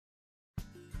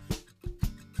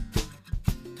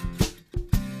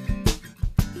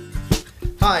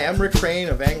Hi, I'm Rick Crane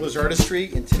of Anglers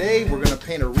Artistry, and today we're going to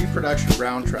paint a reproduction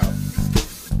brown trout.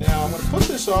 Now I'm going to put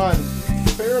this on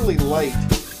fairly light.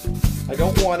 I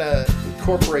don't want to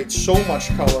incorporate so much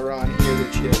color on here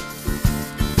that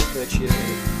you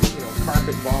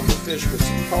carpet bomb the fish with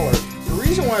some color. The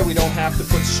reason why we don't have to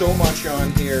put so much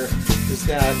on here is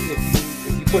that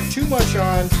if you put too much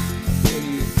on, and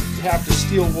you have to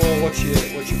steel wool what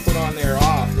you put on there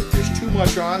off. If there's too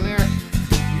much on there,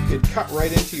 it cut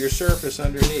right into your surface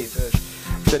underneath.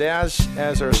 But as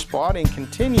our spotting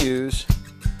continues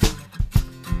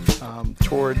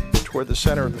toward the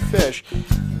center of the fish,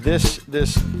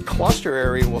 this cluster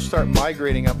area will start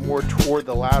migrating up more toward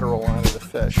the lateral line of the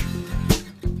fish.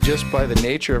 Just by the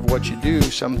nature of what you do,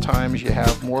 sometimes you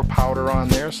have more powder on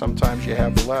there, sometimes you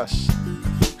have less.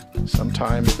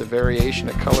 Sometimes the variation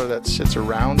of color that sits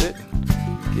around it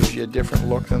gives you a different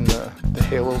look than the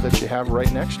halo that you have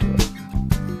right next to it.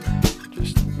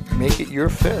 Just make it your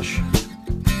fish.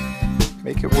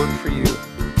 Make it work for you.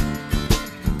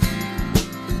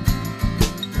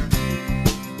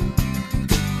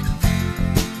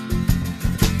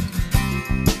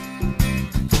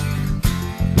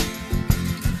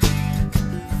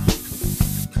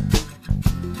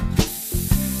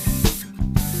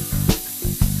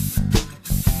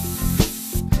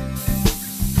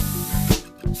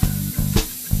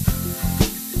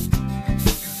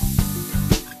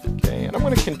 I'm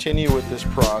going to continue with this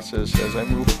process as I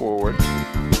move forward,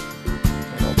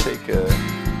 and I'll take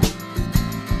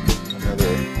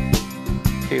another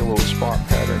halo spot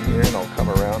pattern here and I'll come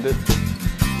around it.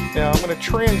 Now I'm going to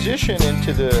transition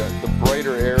into the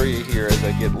brighter area here as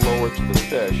I get lower to the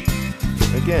fish.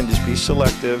 Again, just be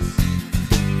selective.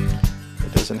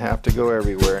 It doesn't have to go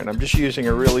everywhere, and I'm just using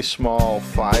a really small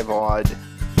 5-aught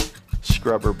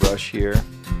scrubber brush here.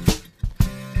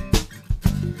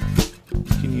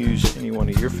 You can use any one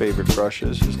of your favorite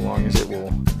brushes as long as it will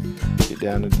get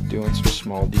down to doing some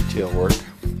small detail work.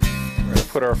 We're going to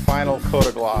put our final coat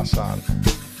of gloss on.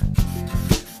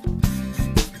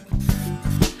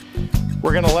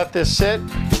 We're going to let this sit,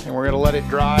 and we're going to let it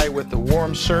dry with the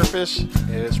warm surface.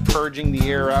 It is purging the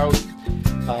air out.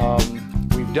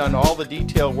 We've done all the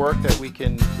detail work that we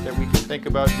can think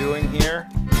about doing here,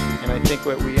 and I think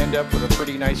that we end up with a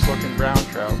pretty nice looking brown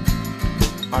trout.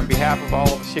 On behalf of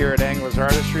all of us here at Anglers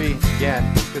Artistry, again,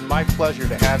 it's been my pleasure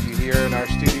to have you here in our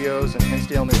studios in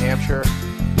Hinsdale, New Hampshire.